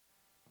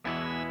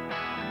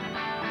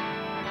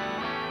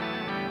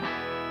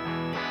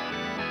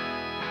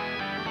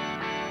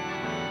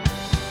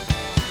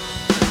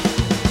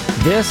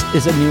This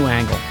is A New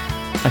Angle,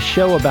 a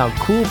show about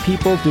cool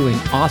people doing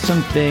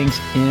awesome things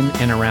in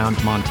and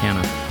around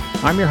Montana.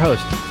 I'm your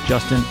host,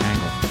 Justin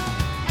Angle.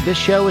 This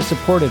show is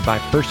supported by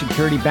First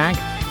Security Bank,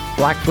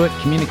 Blackfoot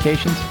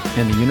Communications,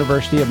 and the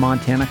University of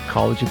Montana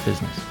College of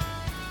Business.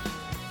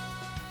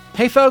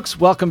 Hey folks,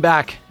 welcome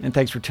back, and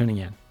thanks for tuning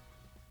in.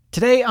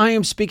 Today I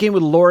am speaking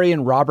with Lori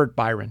and Robert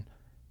Bryon,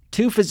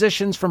 two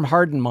physicians from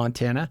Hardin,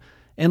 Montana,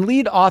 and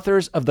lead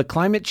authors of the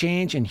Climate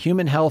Change and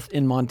Human Health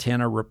in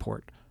Montana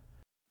report.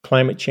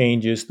 Climate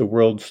change is the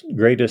world's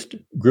greatest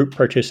group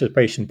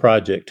participation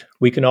project.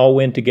 We can all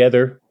win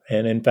together,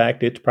 and in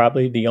fact, it's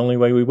probably the only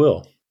way we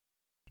will.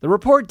 The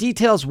report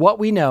details what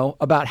we know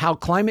about how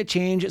climate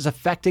change is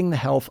affecting the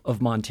health of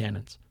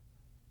Montanans.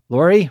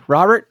 Lori,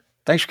 Robert,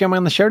 thanks for coming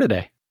on the show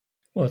today.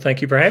 Well,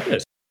 thank you for having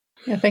us.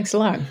 Yeah, thanks a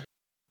lot.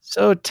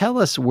 So tell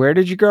us, where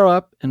did you grow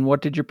up and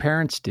what did your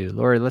parents do?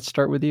 Lori, let's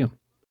start with you.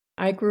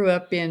 I grew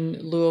up in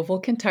Louisville,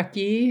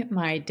 Kentucky.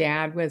 My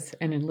dad was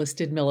an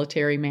enlisted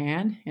military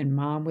man, and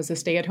mom was a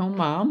stay-at-home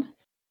mom.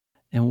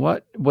 And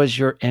what was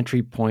your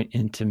entry point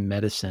into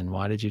medicine?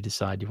 Why did you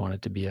decide you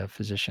wanted to be a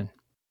physician?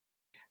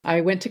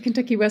 I went to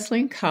Kentucky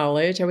Wesleyan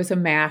College. I was a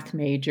math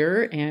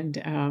major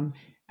and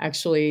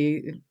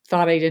actually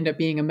thought I'd end up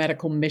being a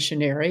medical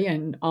missionary,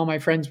 and all my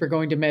friends were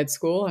going to med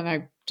school, and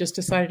I just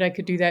decided I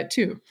could do that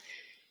too.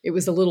 It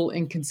was a little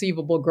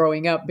inconceivable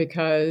growing up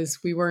because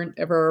we weren't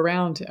ever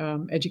around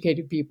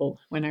educated people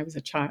when I was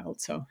a child.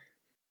 So,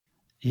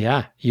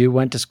 yeah, you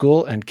went to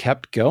school and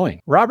kept going.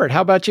 Robert,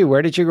 how about you?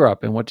 Where did you grow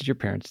up and what did your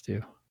parents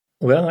do?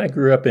 Well, I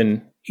grew up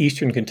in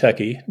eastern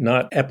Kentucky,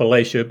 not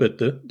Appalachia, but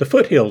the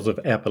foothills of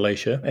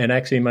Appalachia. And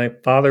actually, my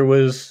father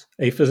was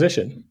a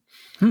physician,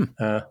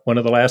 one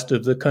of the last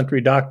of the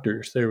country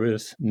doctors. There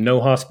was no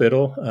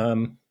hospital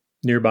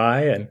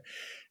nearby, and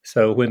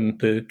so when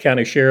the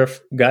county sheriff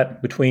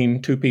got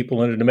between two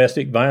people in a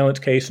domestic violence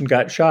case and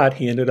got shot,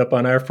 he ended up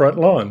on our front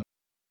lawn.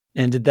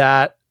 And did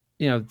that,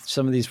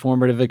 some of these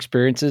formative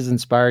experiences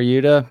inspire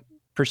you to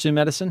pursue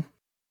medicine?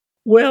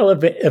 Well,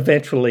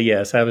 eventually,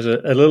 yes. I was a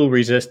little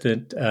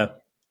resistant,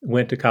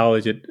 went to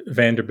college at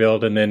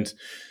Vanderbilt and then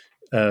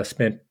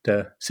spent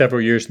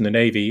several years in the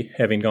Navy,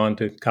 having gone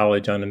to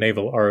college on a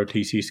naval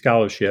ROTC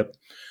scholarship.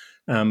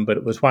 But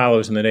it was while I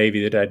was in the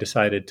Navy that I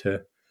decided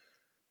to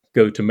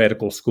go to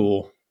medical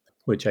school,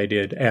 which I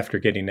did after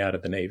getting out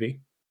of the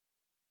Navy.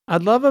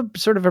 I'd love a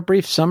sort of a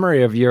brief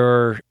summary of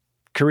your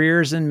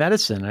careers in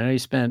medicine. I know you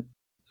spent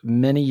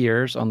many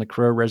years on the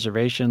Crow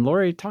Reservation.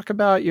 Lori, talk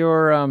about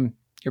your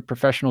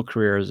professional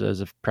careers as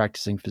a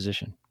practicing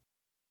physician.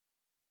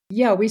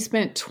 Yeah, we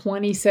spent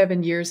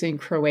 27 years in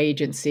Crow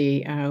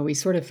Agency. We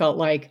sort of felt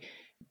like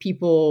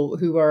people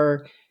who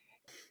are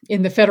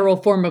in the federal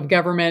form of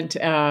government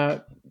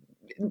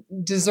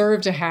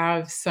deserve to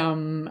have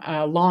some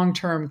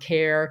long-term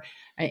care.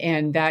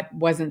 And that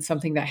wasn't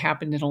something that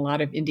happened in a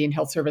lot of Indian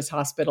Health Service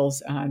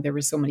hospitals. There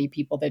were so many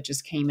people that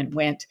just came and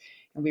went,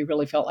 and we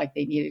really felt like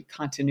they needed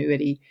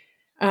continuity.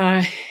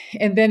 And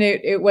then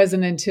it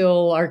wasn't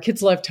until our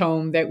kids left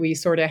home that we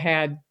sort of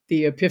had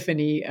the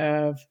epiphany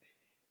of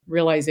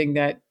realizing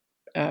that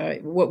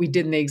what we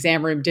did in the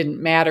exam room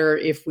didn't matter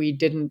if we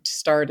didn't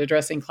start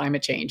addressing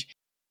climate change.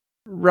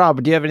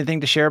 Rob, do you have anything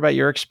to share about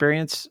your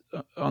experience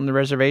on the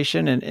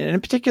reservation? And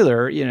in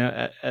particular,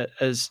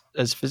 as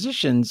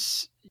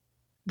physicians,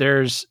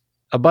 there's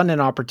abundant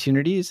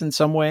opportunities in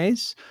some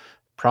ways,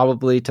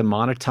 probably to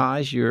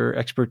monetize your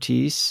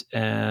expertise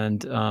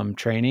and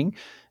training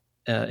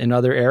in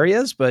other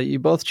areas, but you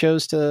both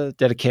chose to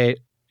dedicate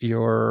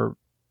your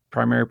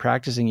primary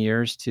practicing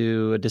years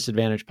to a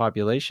disadvantaged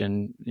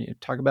population.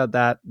 Talk about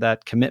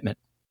that commitment.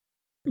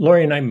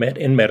 Lori and I met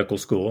in medical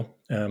school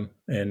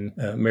and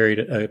married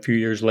a few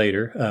years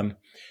later,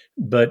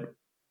 but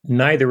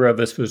neither of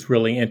us was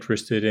really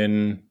interested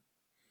in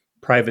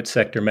private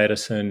sector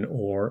medicine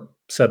or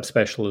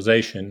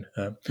subspecialization.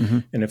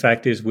 And in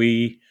fact,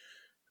 we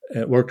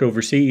worked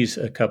overseas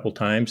a couple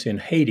times in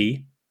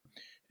Haiti,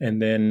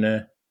 and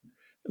then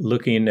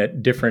looking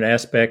at different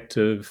aspects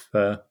of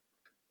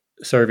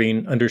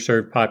serving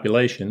underserved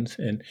populations,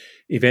 and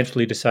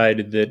eventually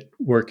decided that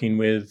working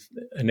with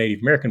a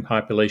Native American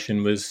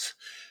population was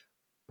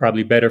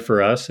probably better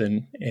for us,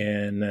 and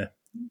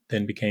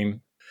then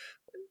came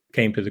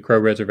to the Crow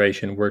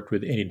Reservation, worked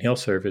with Indian Health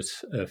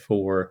Service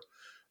for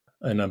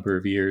a number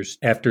of years.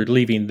 After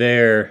leaving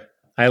there,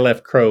 I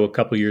left Crow a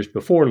couple of years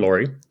before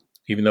Lori,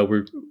 even though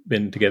we've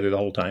been together the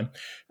whole time,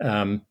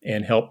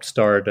 and helped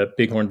start a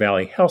Bighorn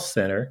Valley Health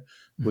Center,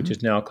 which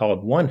is now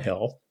called One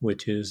Health,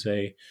 which is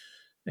a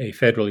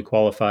federally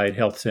qualified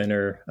health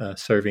center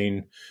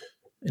serving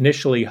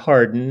initially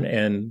Hardin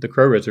and the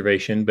Crow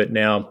Reservation, but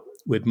now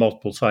with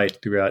multiple sites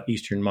throughout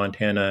eastern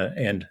Montana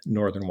and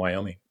northern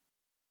Wyoming.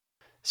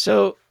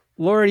 So,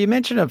 Laura, you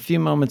mentioned a few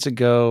moments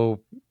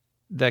ago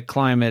that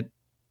climate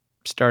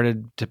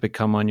started to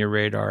become on your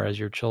radar as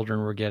your children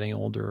were getting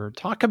older.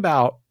 Talk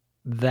about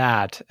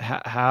that.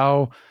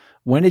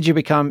 When did you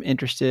become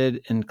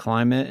interested in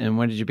climate, and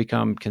when did you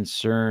become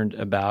concerned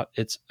about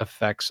its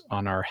effects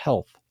on our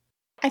health?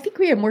 I think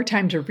we had more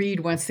time to read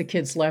once the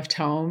kids left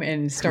home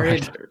and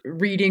started Right.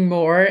 reading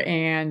more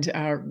and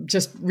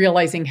just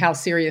realizing how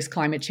serious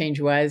climate change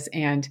was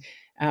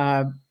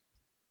uh,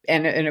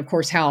 and of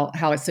course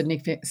how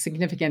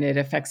significant it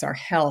affects our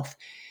health.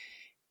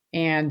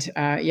 And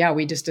yeah,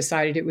 we just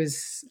decided it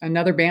was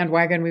another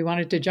bandwagon we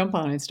wanted to jump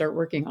on and start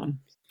working on.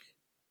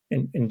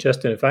 And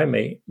Justin, if I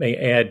may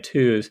add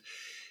too, is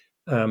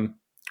um,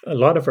 a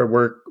lot of our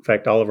work, in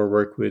fact, all of our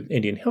work with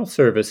Indian Health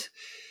Service,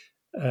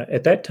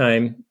 at that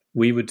time,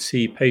 we would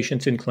see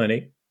patients in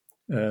clinic.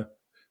 Uh,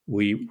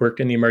 we worked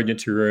in the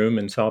emergency room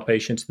and saw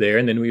patients there,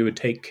 and then we would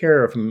take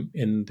care of them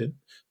in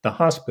the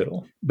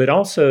hospital. But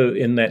also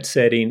in that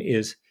setting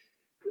is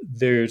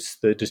there's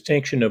the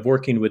distinction of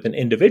working with an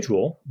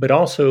individual, but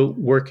also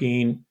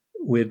working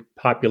with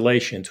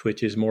populations,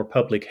 which is more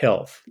public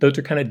health. Those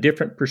are kind of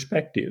different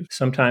perspectives.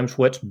 Sometimes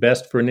what's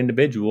best for an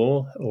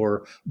individual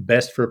or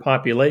best for a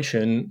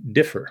population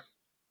differ.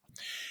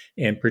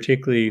 And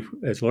particularly,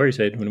 as Lori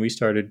said, when we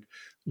started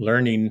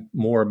learning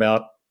more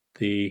about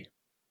the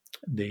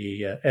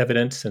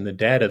evidence and the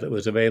data that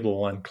was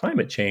available on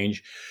climate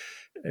change,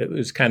 it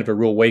was kind of a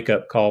real wake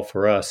up call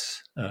for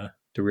us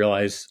to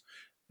realize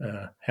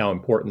how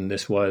important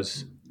this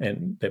was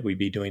and that we'd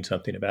be doing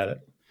something about it.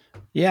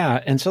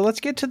 Yeah. And so let's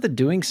get to the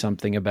doing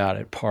something about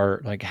it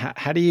part. Like,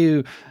 how do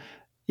you,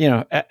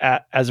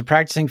 as a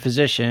practicing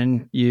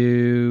physician,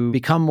 you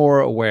become more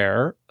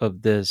aware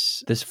of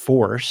this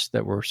force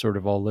that we're sort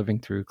of all living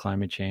through,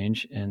 climate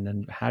change. And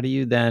then how do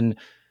you then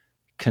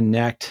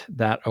connect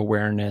that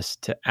awareness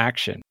to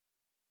action?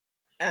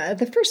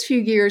 The first few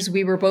years,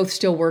 we were both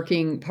still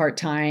working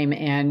part-time,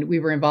 and we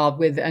were involved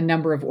with a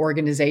number of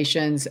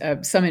organizations,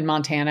 some in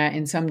Montana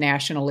and some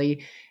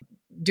nationally,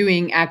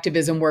 doing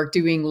activism work,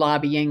 doing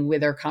lobbying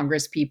with our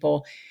Congress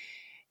people.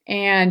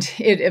 And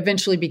it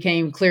eventually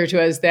became clear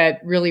to us that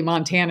really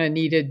Montana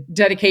needed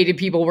dedicated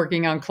people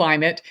working on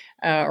climate,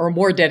 or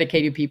more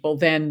dedicated people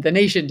than the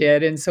nation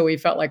did. And so we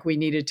felt like we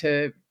needed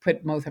to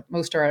put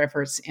most of our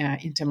efforts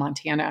into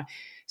Montana.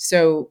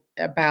 So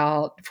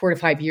about 4 to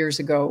 5 years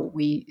ago,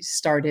 we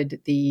started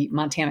the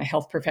Montana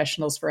Health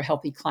Professionals for a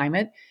Healthy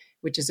Climate,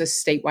 which is a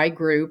statewide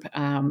group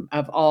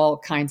of all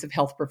kinds of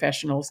health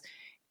professionals.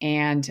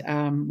 And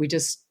we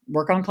just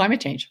work on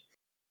climate change.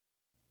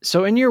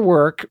 So in your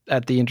work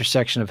at the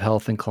intersection of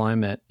health and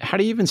climate, how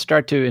do you even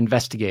start to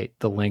investigate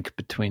the link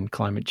between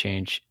climate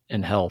change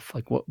and health?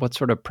 Like what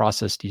sort of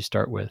process do you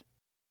start with?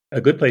 A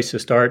good place to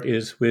start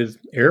is with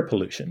air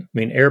pollution. I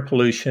mean, air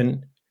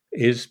pollution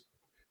is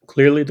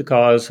clearly the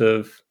cause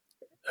of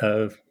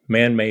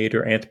man-made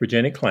or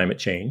anthropogenic climate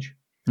change.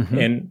 Mm-hmm.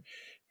 And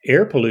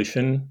air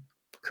pollution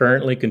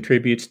currently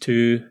contributes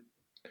to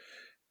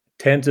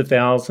tens of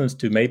thousands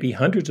to maybe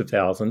hundreds of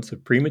thousands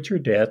of premature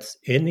deaths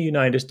in the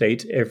United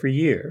States every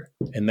year.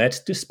 And that's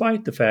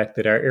despite the fact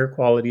that our air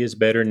quality is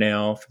better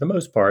now, for the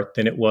most part,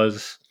 than it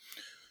was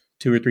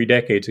 2 or 3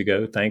 decades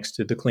ago, thanks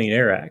to the Clean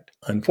Air Act.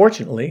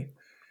 Unfortunately,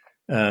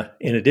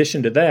 in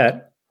addition to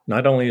that,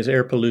 not only is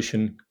air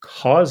pollution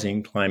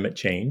causing climate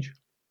change,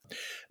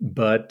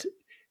 but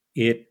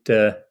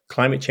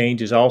climate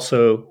change is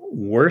also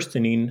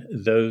worsening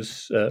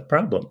those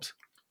problems.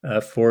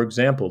 For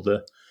example,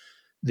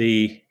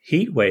 the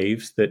heat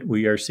waves that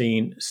we are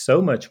seeing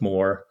so much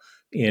more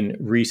in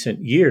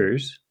recent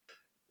years,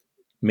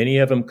 many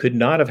of them could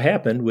not have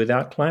happened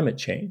without climate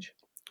change.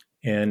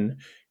 And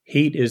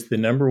heat is the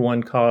number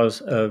one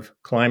cause of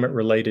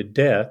climate-related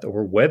death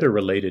or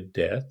weather-related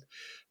death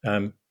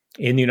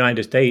in the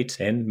United States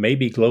and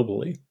maybe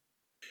globally.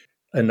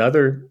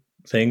 Another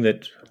thing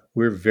that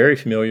we're very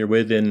familiar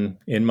with in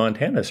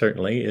Montana,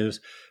 certainly, is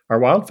our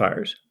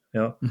wildfires.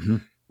 Mm-hmm.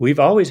 We've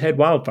always had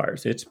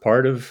wildfires. It's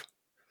part of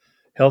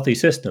healthy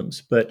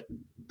systems, but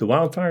the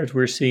wildfires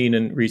we're seeing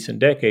in recent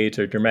decades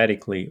are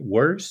dramatically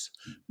worse,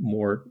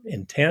 more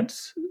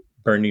intense,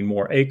 burning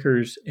more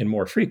acres, and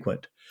more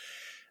frequent.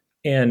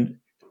 And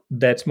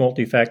that's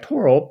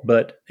multifactorial,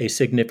 but a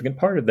significant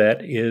part of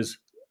that is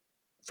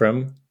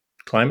from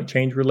climate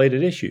change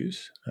related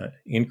issues,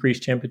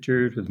 increased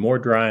temperatures with more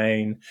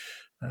drying,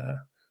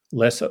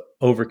 less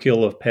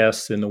overkill of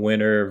pests in the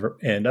winter,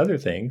 and other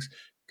things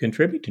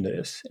contribute to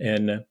this.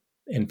 And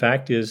in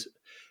fact,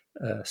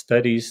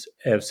 studies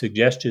have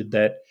suggested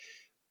that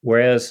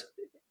whereas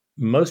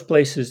most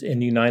places in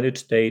the United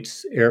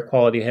States air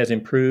quality has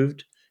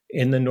improved,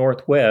 in the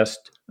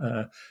Northwest,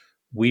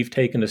 we've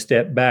taken a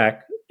step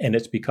back, and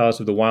it's because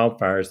of the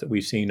wildfires that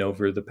we've seen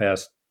over the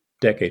past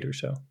decade or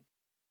so.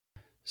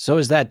 So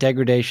is that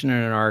degradation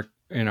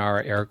in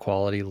our air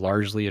quality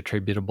largely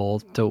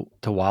attributable to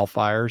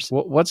wildfires?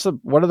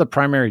 What are the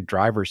primary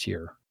drivers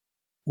here?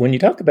 When you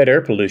talk about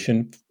air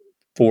pollution,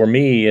 for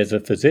me as a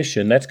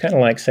physician, that's kind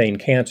of like saying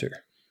cancer.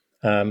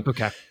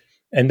 Okay.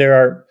 And there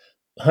are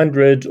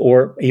hundreds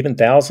or even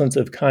thousands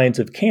of kinds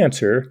of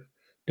cancer,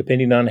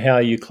 depending on how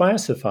you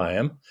classify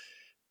them.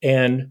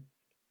 And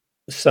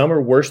some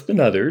are worse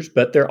than others,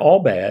 but they're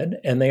all bad,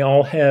 and they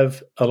all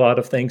have a lot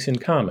of things in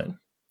common.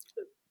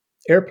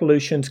 Air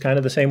pollution is kind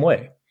of the same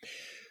way.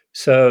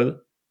 So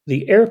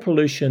the air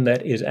pollution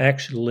that is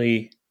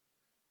actually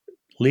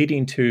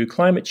leading to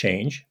climate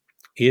change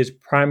is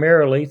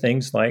primarily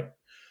things like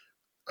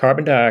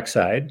carbon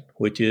dioxide,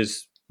 which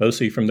is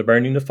mostly from the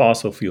burning of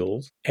fossil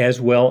fuels,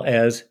 as well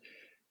as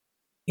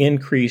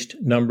increased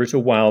numbers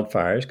of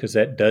wildfires, because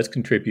that does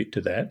contribute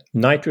to that.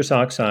 Nitrous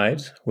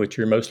oxides, which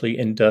are mostly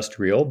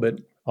industrial, but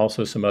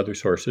also some other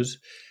sources.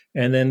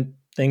 And then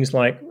things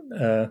like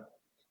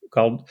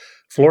called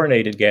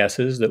fluorinated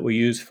gases that we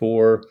use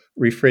for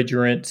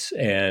refrigerants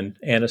and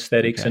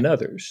anesthetics and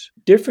others.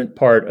 Different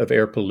part of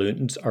air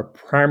pollutants are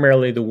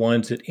primarily the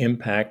ones that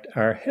impact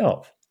our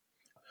health.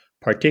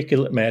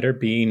 Particulate matter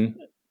being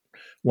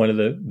one of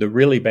the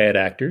really bad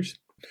actors,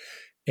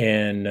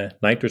 and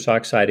nitrous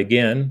oxide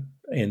again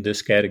in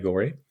this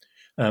category,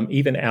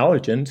 even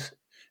allergens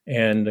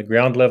and the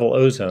ground level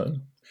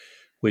ozone,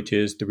 which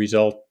is the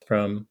result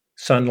from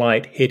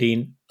sunlight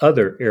hitting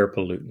other air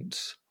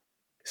pollutants.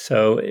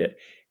 So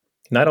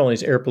not only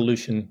is air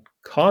pollution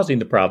causing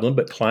the problem,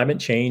 but climate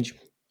change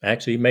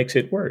actually makes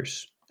it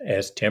worse.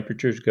 As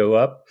temperatures go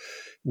up,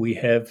 we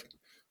have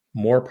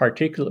more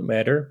particulate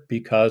matter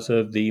because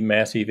of the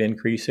massive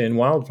increase in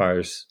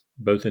wildfires,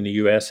 both in the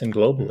U.S. and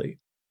globally.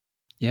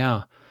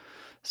 Yeah.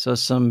 So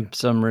some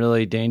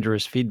really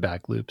dangerous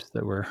feedback loops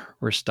that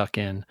we're stuck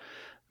in.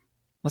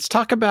 Let's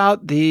talk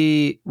about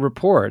the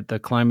report, the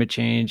Climate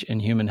Change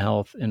and Human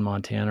Health in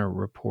Montana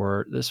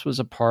report. This was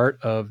a part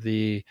of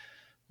the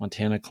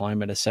Montana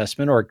Climate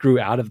Assessment, or it grew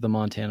out of the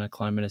Montana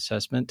Climate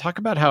Assessment. Talk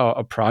about how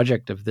a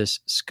project of this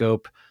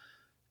scope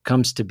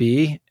comes to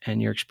be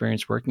and your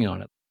experience working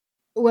on it.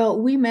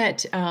 Well, we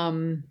met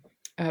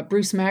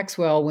Bruce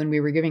Maxwell when we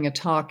were giving a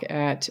talk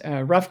at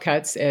Rough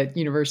Cuts at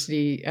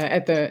University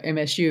at the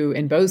MSU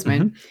in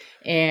Bozeman,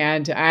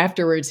 and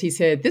afterwards he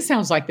said, "This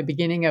sounds like the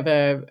beginning of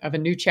a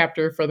new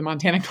chapter for the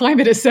Montana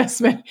Climate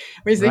Assessment."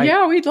 We said,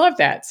 "Yeah, we'd love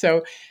that."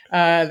 So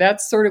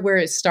that's sort of where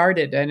it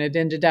started, and it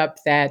ended up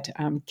that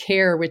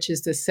CARE, which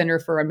is the Center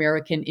for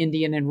American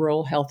Indian and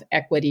Rural Health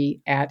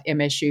Equity at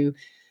MSU,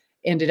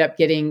 ended up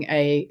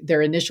getting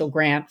their initial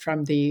grant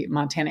from the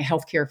Montana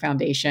Healthcare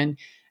Foundation,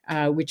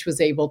 which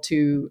was able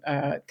to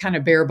kind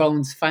of bare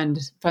bones fund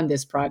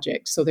this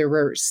project. So there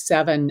were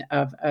 7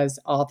 of us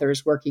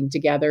authors working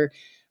together,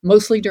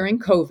 mostly during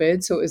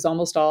COVID. So it was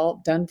almost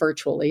all done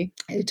virtually.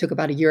 It took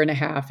about a year and a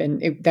half,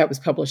 and that was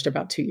published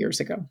about 2 years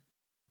ago.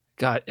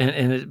 God,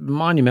 and a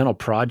monumental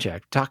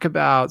project. Talk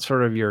about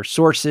sort of your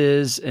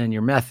sources and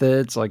your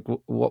methods. Like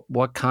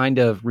what kind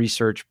of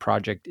research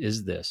project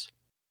is this?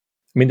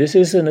 I mean, this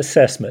is an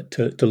assessment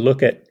to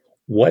look at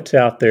what's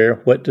out there,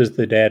 what does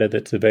the data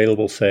that's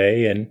available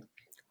say, and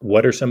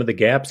what are some of the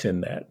gaps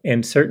in that.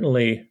 And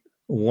certainly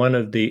one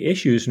of the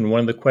issues and one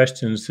of the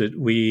questions that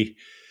we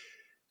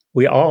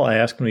all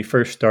asked when we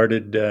first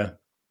started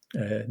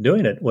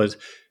doing it was,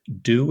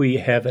 do we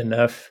have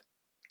enough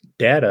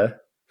data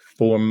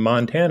for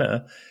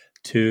Montana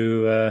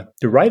to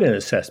write an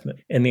assessment?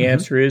 And the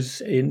answer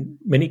is, in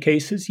many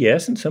cases,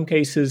 yes. In some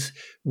cases,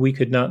 we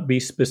could not be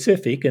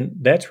specific. And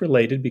that's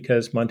related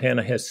because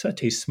Montana has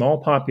such a small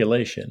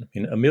population,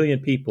 1 million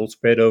people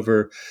spread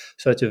over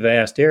such a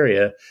vast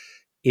area.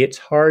 It's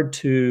hard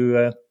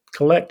to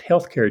collect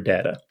healthcare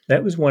data.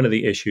 That was one of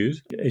the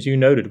issues. As you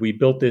noted, we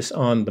built this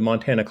on the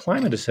Montana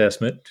Climate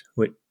Assessment,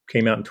 which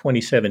came out in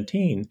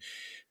 2017,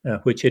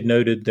 which had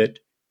noted that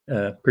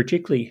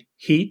particularly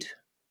heat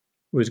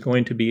was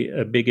going to be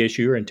a big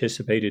issue, or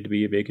anticipated to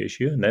be a big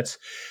issue. And that's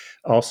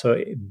also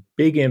a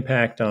big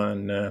impact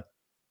on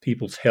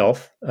people's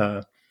health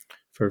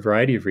for a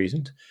variety of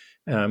reasons.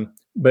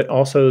 But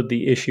also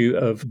the issue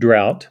of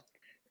drought.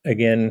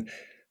 Again,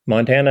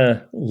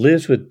 Montana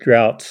lives with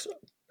droughts.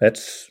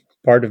 That's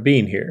part of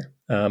being here.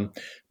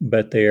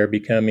 But they are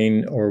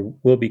becoming, or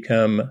will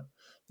become,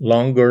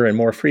 longer and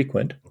more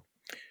frequent.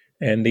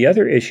 And the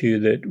other issue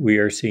that we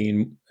are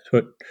seeing,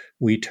 what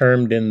we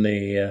termed in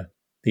the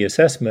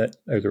assessment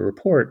or the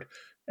report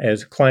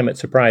as climate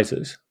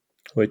surprises,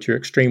 which are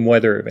extreme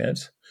weather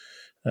events.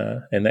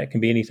 And that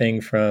can be anything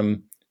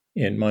from,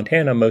 in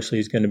Montana, mostly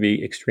is going to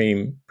be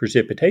extreme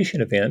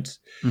precipitation events,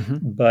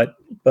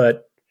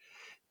 but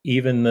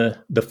even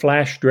the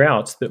flash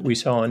droughts that we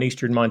saw in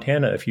eastern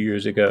Montana a few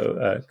years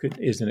ago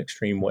is an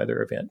extreme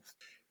weather event.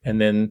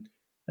 And then,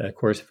 of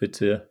course, if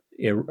it's a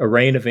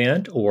rain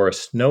event or a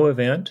snow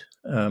event,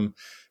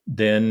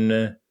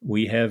 then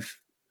we have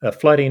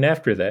flooding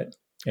after that,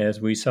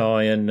 as we saw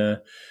in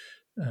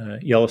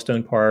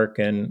Yellowstone Park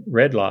and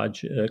Red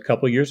Lodge a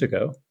couple of years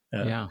ago.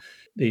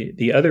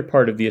 The other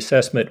part of the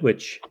assessment,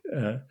 which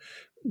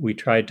we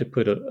tried to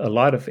put a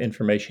lot of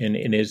information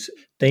in, is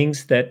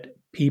things that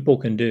people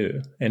can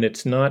do. And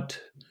it's not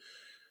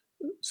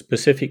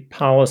specific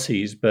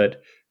policies,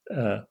 but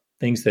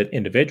things that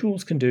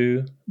individuals can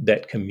do,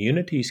 that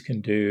communities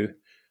can do,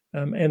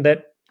 and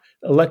that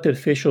elected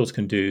officials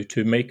can do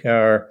to make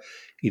our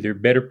either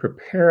better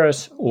prepare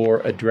us or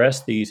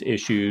address these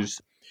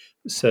issues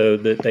so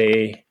that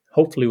they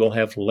hopefully will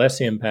have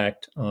less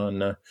impact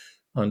on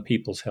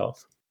people's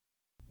health.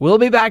 We'll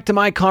be back to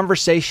my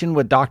conversation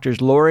with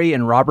Drs. Lori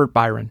and Robert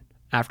Bryon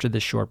after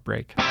this short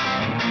break.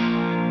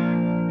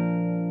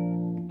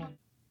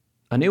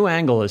 A New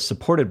Angle is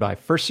supported by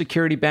First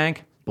Security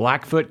Bank,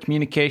 Blackfoot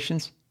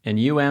Communications, and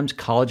UM's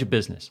College of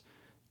Business.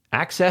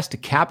 Access to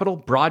capital,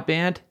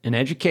 broadband, and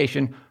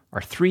education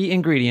are 3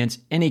 ingredients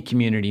any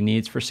community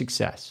needs for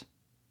success.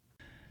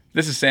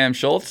 This is Sam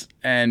Schultz,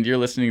 and you're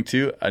listening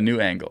to A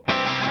New Angle.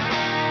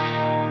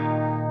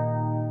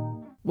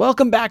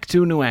 Welcome back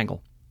to A New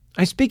Angle.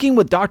 I'm speaking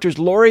with Doctors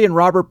Lori and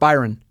Robert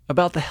Bryon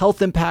about the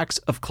health impacts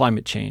of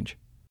climate change.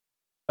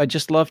 I'd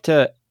just love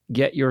to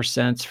get your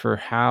sense for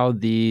how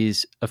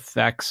these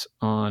effects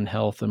on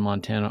health in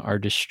Montana are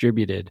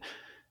distributed.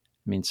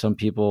 I mean, some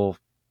people,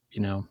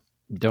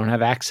 don't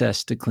have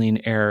access to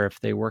clean air if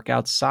they work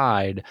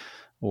outside,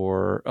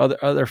 or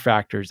other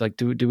factors. Like,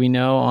 do we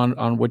know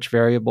on which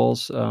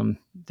variables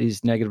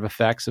these negative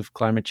effects of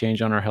climate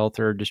change on our health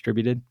are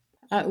distributed?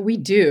 We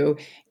do.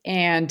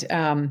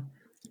 And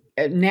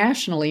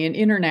nationally and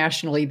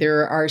internationally,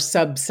 there are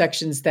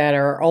subsections that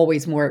are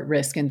always more at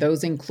risk. And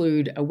those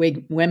include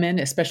women,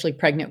 especially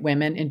pregnant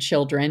women and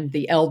children,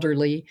 the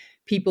elderly,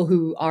 people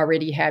who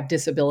already have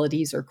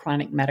disabilities or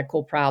chronic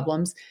medical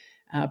problems,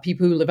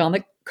 people who live on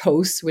the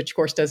coast, which of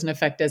course doesn't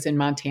affect us in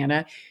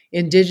Montana,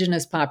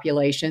 indigenous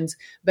populations.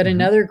 But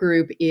another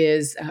group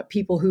is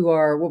people who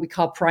are what we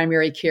call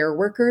primary care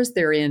workers.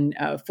 They're in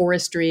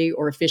forestry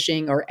or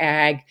fishing or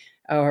ag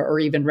or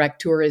even rec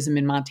tourism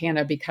in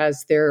Montana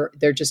because they're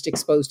just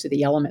exposed to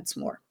the elements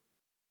more.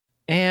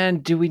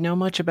 And do we know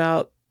much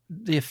about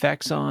the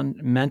effects on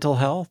mental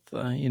health?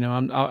 I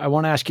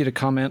want to ask you to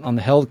comment on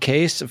the Held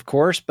case, of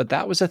course, but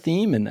that was a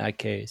theme in that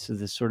case, is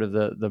this sort of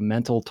the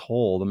mental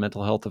toll, the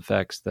mental health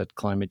effects that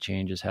climate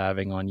change is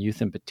having on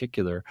youth in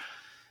particular.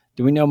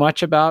 Do we know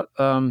much about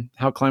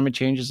how climate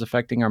change is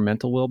affecting our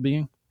mental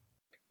well-being?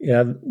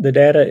 Yeah, the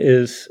data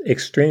is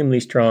extremely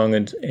strong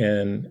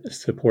and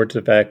supports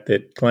the fact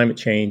that climate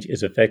change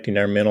is affecting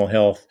our mental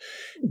health,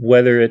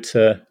 whether it's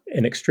an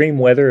extreme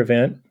weather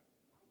event,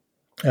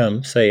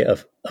 say a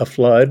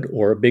flood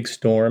or a big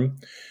storm.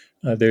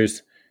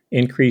 There's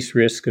increased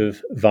risk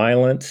of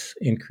violence,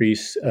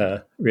 increased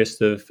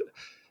risk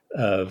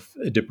of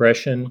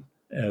depression,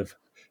 of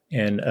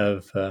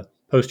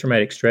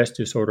post-traumatic stress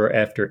disorder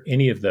after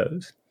any of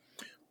those.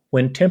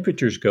 When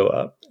temperatures go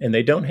up, and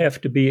they don't have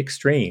to be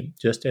extreme,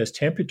 just as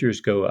temperatures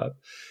go up,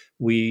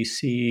 we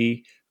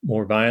see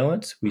more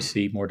violence, we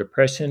see more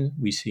depression,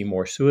 we see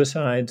more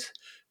suicides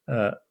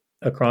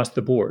across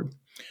the board.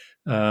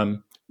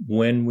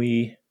 When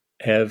we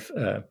have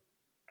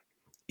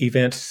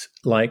events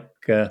like,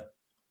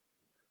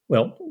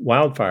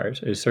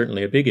 wildfires is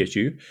certainly a big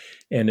issue,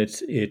 and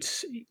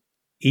it's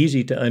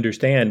easy to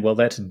understand, well,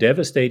 that's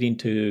devastating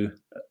to,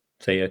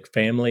 say, a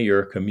family or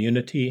a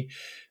community.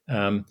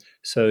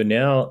 So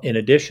now, in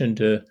addition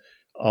to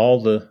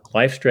all the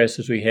life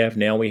stresses we have,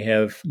 now we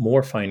have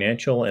more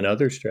financial and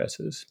other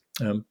stresses,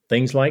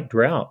 things like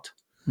drought.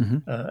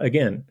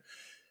 Again,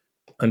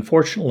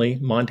 unfortunately,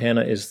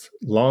 Montana has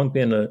long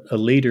been a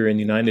leader in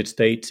the United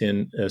States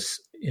in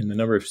the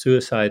number of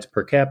suicides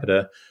per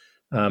capita,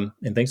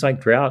 and things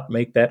like drought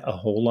make that a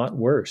whole lot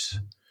worse.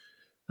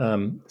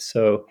 And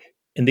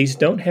these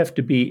don't have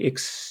to be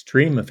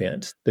extreme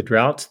events. The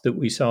droughts that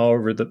we saw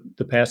over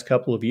the past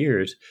couple of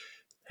years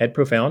had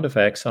profound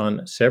effects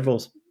on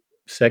several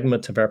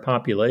segments of our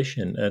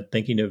population.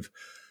 Thinking of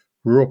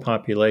rural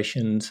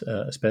populations,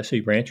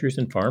 especially ranchers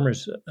and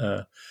farmers,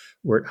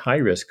 were at high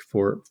risk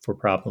for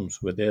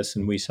problems with this.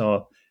 And we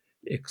saw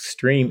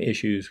extreme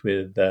issues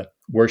with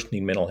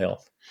worsening mental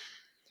health.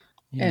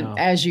 Yeah. And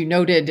as you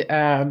noted,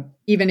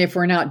 even if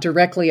we're not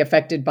directly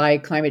affected by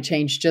climate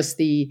change, just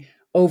the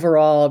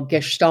overall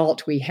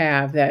gestalt we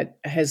have that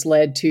has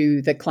led to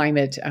the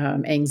climate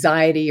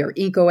anxiety or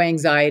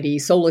eco-anxiety,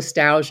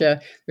 solastalgia.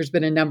 There's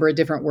been a number of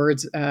different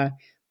words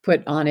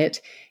put on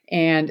it.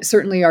 And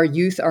certainly our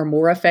youth are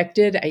more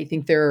affected. I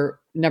think they're,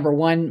 number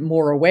one,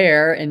 more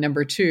aware, and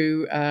number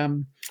two,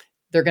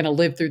 they're going to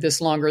live through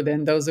this longer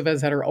than those of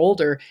us that are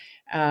older.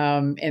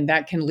 And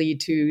that can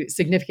lead to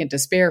significant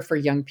despair for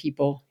young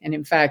people. And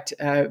in fact,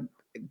 a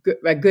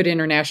good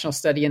international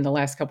study in the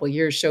last couple of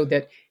years showed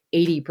that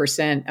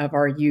 80% of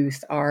our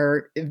youth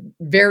are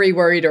very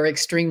worried or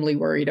extremely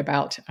worried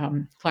about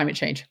climate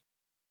change.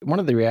 One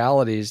of the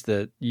realities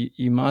that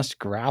you must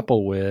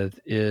grapple with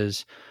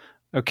is,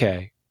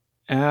 okay,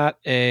 at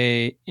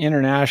a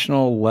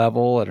international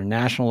level, at a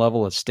national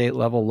level, at state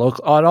level,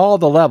 local, at all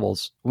the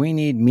levels, we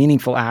need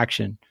meaningful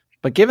action.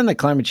 But given that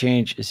climate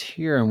change is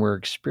here and we're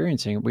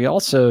experiencing it, we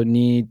also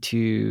need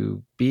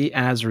to be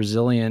as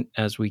resilient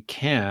as we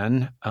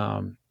can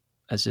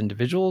as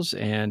individuals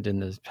and in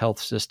the health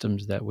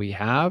systems that we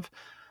have.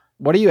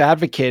 What are you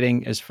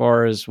advocating as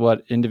far as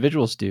what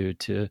individuals do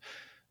to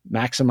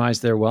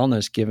maximize their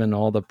wellness given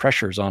all the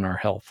pressures on our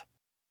health?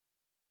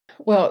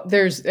 Well,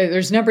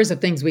 there's numbers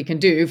of things we can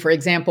do. For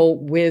example,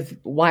 with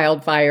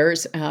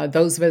wildfires,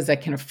 those of us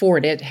that can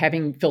afford it,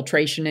 having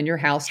filtration in your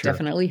house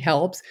definitely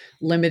helps.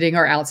 Limiting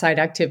our outside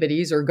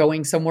activities or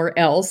going somewhere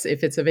else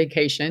if it's a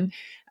vacation.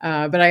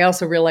 But I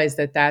also realize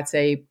that that's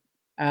a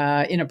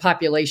in a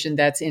population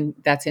that's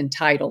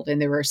entitled.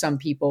 And there are some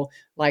people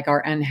like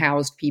our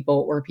unhoused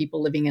people or people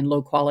living in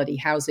low quality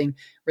housing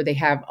where they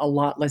have a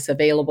lot less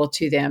available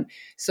to them.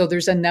 So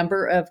there's a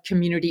number of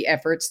community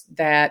efforts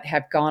that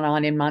have gone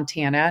on in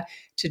Montana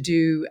to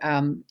do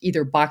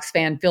either box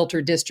fan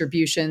filter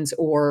distributions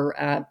or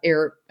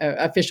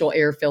official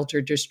air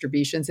filter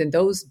distributions. And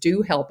those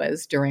do help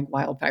us during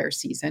wildfire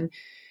season.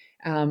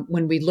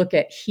 When we look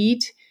at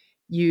heat,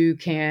 you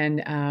can,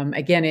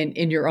 again,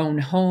 in your own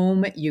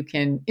home, you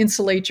can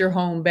insulate your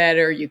home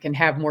better. You can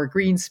have more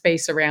green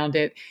space around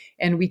it.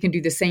 And we can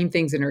do the same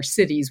things in our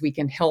cities. We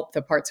can help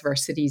the parts of our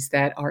cities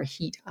that are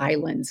heat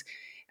islands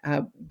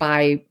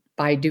by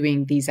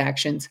doing these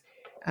actions.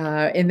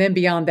 And then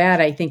beyond that,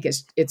 I think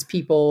it's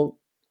people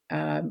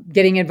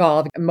getting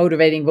involved,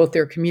 motivating both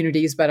their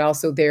communities, but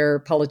also their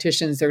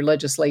politicians, their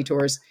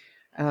legislators,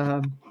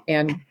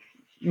 and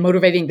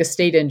motivating the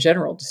state in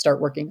general to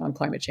start working on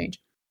climate change.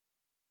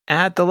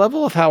 At the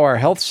level of how our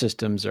health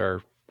systems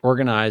are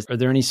organized, are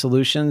there any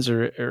solutions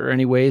or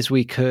any ways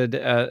we could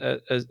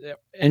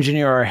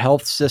engineer our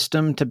health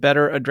system to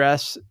better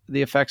address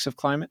the effects of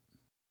climate?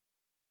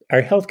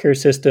 Our healthcare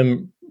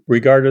system,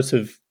 regardless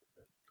of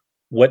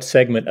what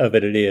segment of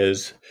it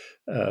is,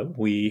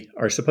 we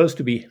are supposed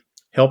to be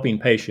helping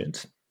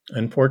patients.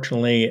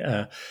 Unfortunately,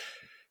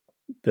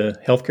 the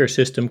healthcare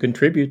system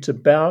contributes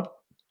about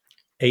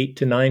 8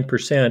 to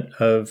 9%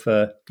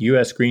 of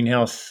U.S.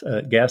 greenhouse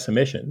gas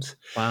emissions.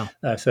 Wow.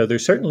 So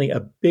there's certainly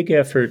a big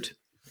effort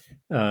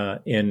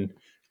in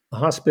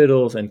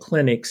hospitals and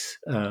clinics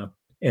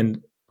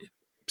and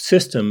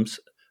systems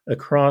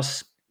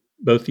across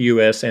both the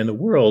U.S. and the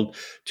world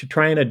to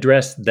try and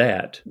address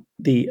that.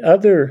 The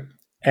other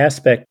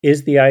aspect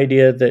is the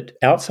idea that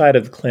outside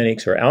of the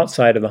clinics or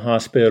outside of the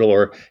hospital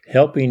or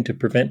helping to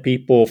prevent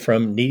people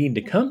from needing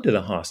to come to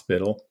the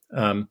hospital,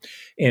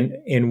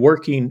 and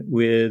working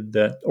with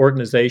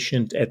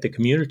organizations at the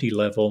community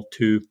level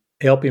to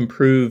help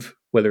improve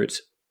whether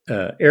it's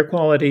air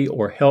quality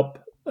or help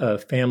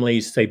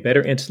families, say,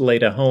 better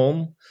insulate a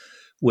home,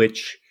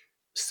 which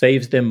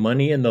saves them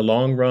money in the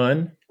long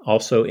run,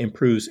 also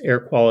improves air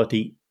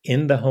quality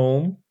in the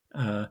home.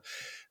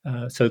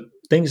 So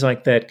things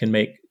like that can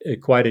make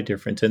quite a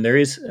difference. And there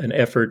is an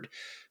effort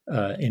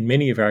in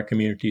many of our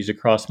communities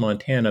across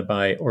Montana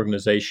by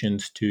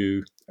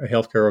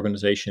healthcare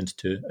organizations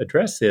to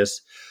address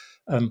this.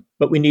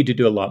 But we need to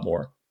do a lot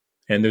more.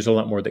 And there's a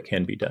lot more that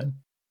can be done.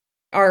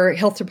 Our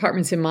health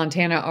departments in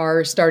Montana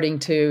are starting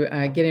to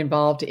get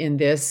involved in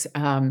this.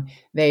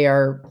 They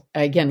are,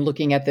 again,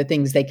 looking at the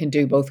things they can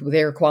do, both with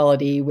air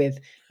quality, with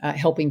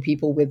helping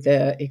people with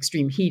the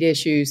extreme heat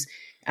issues.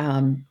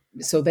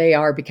 So they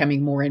are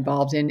becoming more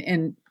involved.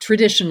 And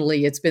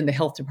traditionally, it's been the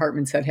health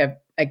departments that have,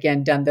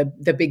 again, done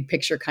the big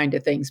picture kind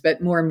of things.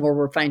 But more and more,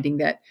 we're finding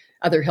that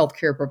other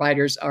healthcare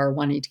providers are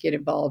wanting to get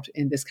involved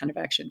in this kind of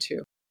action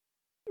too.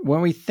 When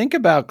we think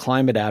about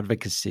climate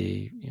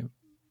advocacy,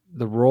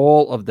 the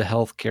role of the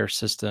healthcare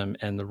system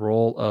and the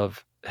role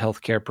of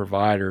healthcare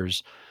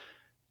providers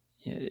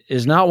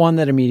is not one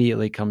that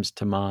immediately comes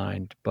to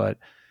mind, but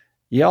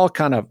you all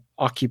kind of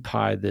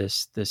occupy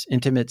this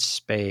intimate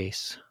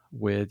space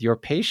with your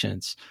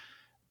patients.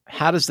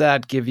 How does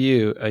that give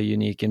you a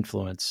unique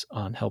influence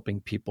on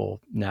helping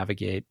people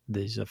navigate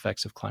these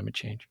effects of climate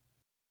change?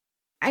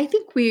 I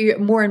think we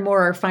more and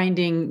more are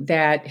finding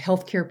that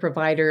healthcare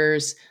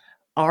providers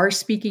are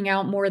speaking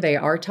out more. They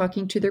are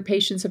talking to their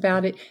patients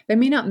about it. They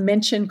may not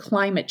mention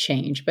climate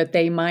change, but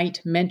they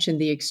might mention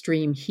the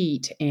extreme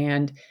heat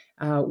and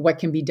what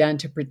can be done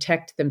to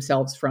protect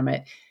themselves from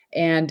it.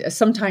 And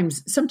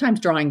sometimes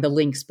drawing the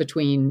links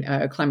between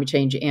climate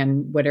change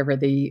and whatever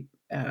the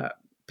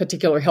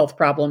particular health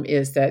problem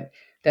is that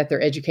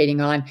they're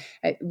educating on.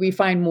 We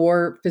find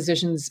more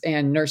physicians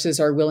and nurses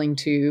are willing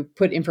to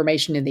put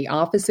information in the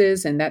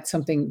offices, and that's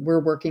something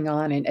we're working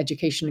on, an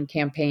education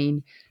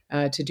campaign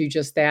to do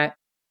just that.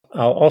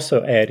 I'll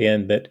also add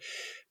in that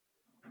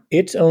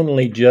it's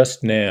only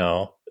just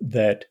now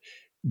that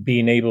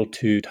being able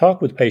to talk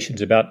with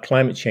patients about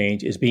climate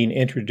change is being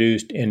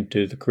introduced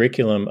into the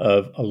curriculum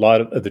of a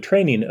lot of the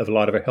training of a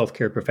lot of our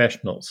healthcare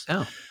professionals.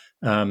 Oh.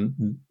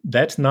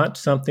 That's not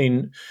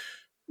something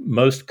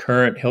most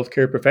current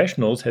healthcare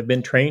professionals have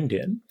been trained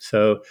in.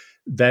 So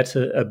that's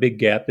a big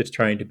gap that's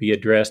trying to be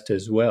addressed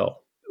as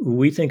well.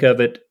 We think of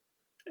it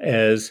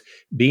as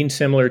being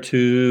similar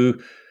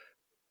to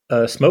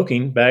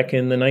smoking back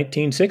in the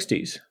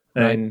 1960s,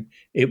 right. And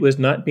it was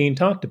not being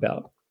talked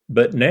about.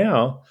 But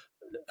now,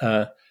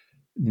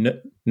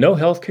 no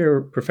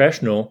healthcare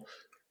professional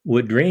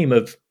would dream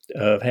of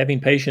having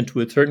patients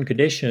with certain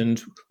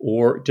conditions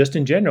or just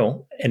in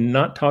general and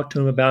not talk to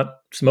them about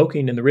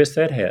smoking and the risks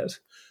that has.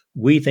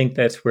 We think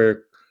that's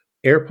where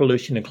air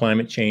pollution and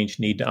climate change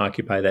need to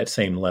occupy that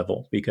same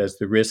level because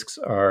the risks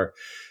are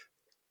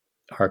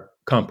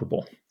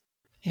comparable.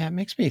 Yeah, it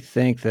makes me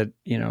think that,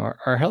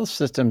 our health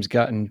system's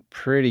gotten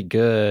pretty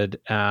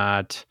good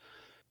at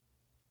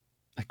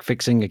like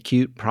fixing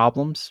acute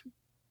problems,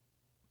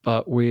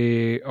 but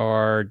we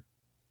are,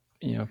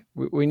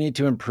 we need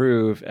to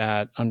improve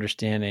at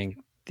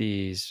understanding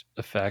these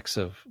effects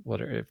of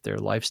if they're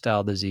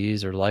lifestyle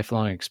disease or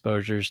lifelong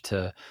exposures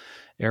to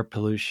air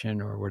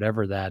pollution or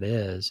whatever that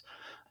is,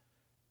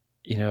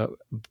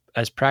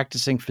 as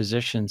practicing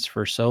physicians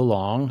for so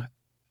long,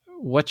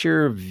 what's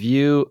your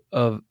view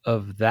of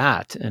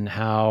that and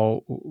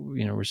how,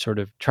 we're sort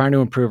of trying to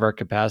improve our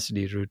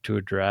capacity to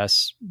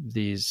address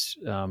these,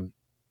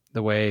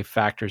 the way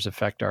factors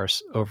affect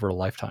us over a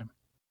lifetime?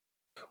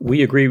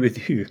 We agree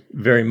with you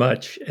very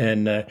much,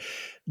 and that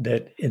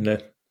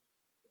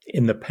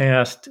in the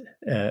past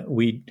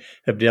we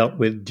have dealt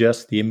with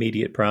just the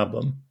immediate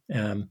problem,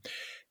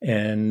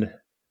 and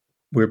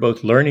we're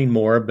both learning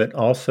more, but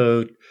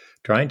also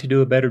trying to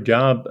do a better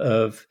job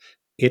of.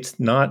 It's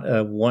not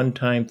a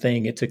one-time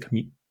thing; it's a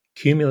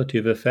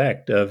cumulative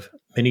effect of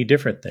many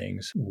different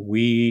things.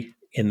 We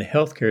in the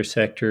healthcare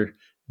sector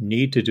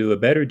need to do a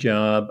better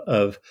job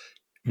of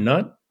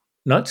not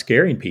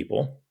scaring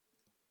people,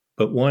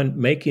 but one,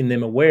 making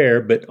them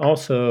aware, but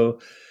also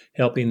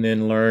helping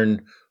them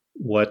learn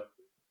what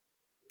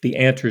the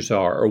answers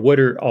are or what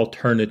are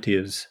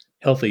alternatives,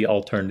 healthy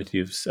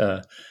alternatives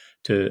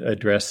to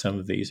address some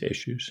of these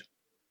issues.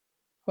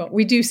 Well,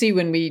 we do see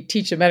when we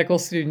teach the medical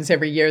students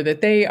every year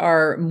that they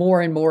are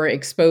more and more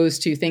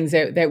exposed to things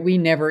that we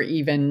never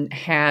even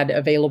had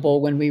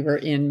available when we were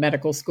in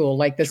medical school,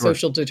 like the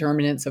social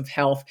determinants of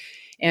health.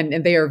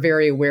 And they are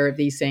very aware of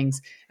these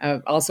things,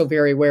 also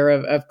very aware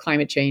of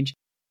climate change.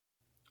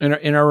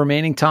 In our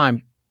remaining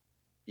time,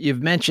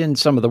 you've mentioned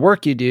some of the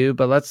work you do,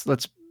 but let's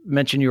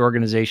mention your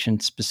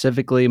organization,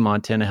 specifically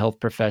Montana Health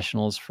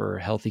Professionals for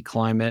a Healthy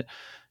Climate.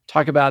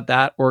 Talk about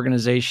that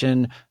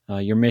organization,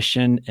 your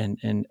mission,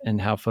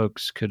 and how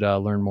folks could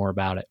learn more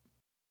about it.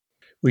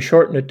 We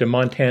shorten it to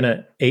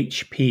Montana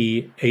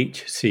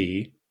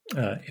HPHC.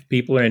 If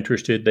people are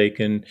interested, they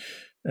can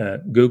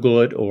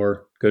Google it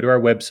or go to our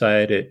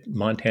website at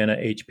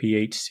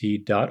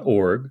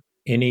montanahphc.org.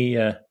 Any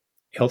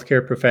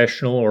healthcare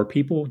professional or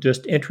people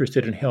just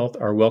interested in health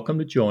are welcome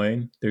to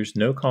join. There's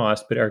no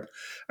cost, but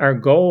our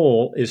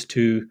goal is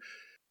to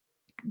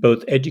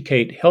both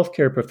educate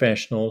healthcare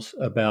professionals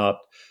about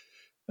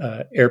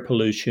air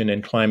pollution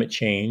and climate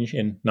change,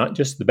 and not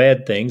just the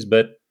bad things,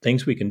 but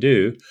things we can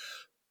do,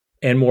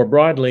 and more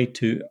broadly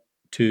to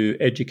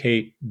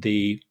educate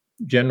the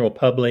general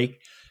public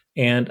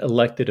and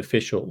elected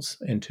officials,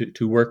 and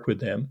to work with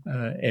them.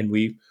 And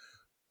we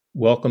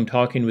welcome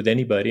talking with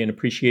anybody and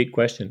appreciate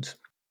questions.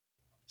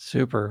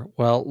 Super.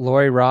 Well,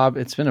 Lori, Rob,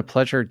 it's been a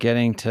pleasure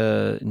getting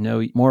to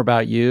know more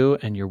about you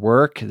and your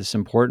work, this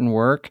important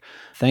work.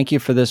 Thank you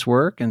for this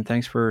work, and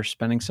thanks for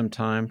spending some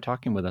time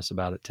talking with us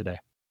about it today.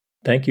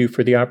 Thank you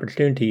for the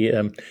opportunity.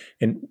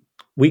 And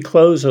we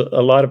close a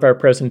lot of our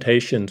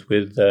presentations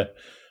with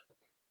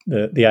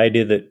the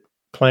idea that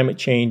climate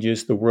change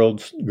is the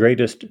world's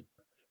greatest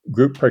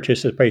group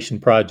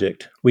participation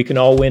project. We can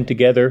all win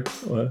together,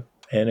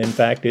 and in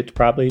fact, it's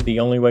probably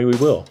the only way we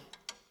will.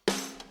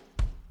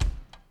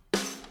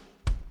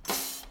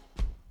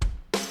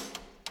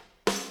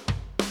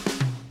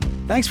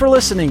 Thanks for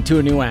listening to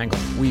A New Angle.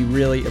 We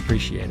really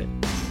appreciate it.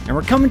 And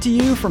we're coming to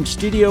you from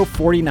Studio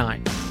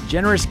 49.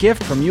 Generous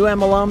gift from UM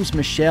alums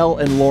Michelle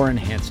and Lauren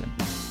Hansen.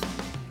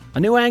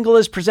 A New Angle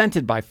is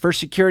presented by First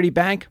Security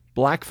Bank,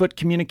 Blackfoot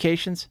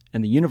Communications,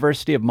 and the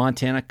University of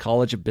Montana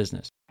College of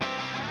Business.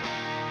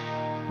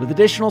 With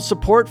additional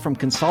support from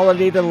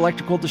Consolidated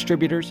Electrical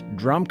Distributors,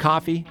 Drum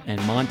Coffee,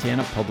 and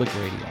Montana Public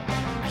Radio.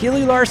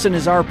 Keely Larson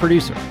is our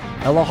producer.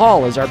 Ella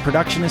Hall is our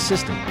production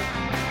assistant.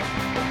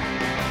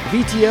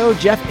 VTO,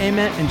 Jeff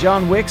Ament, and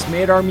John Wicks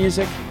made our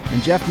music,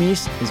 and Jeff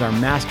Meese is our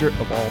master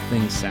of all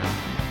things sound.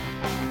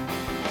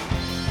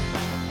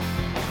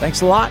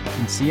 Thanks a lot,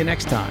 and see you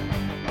next time.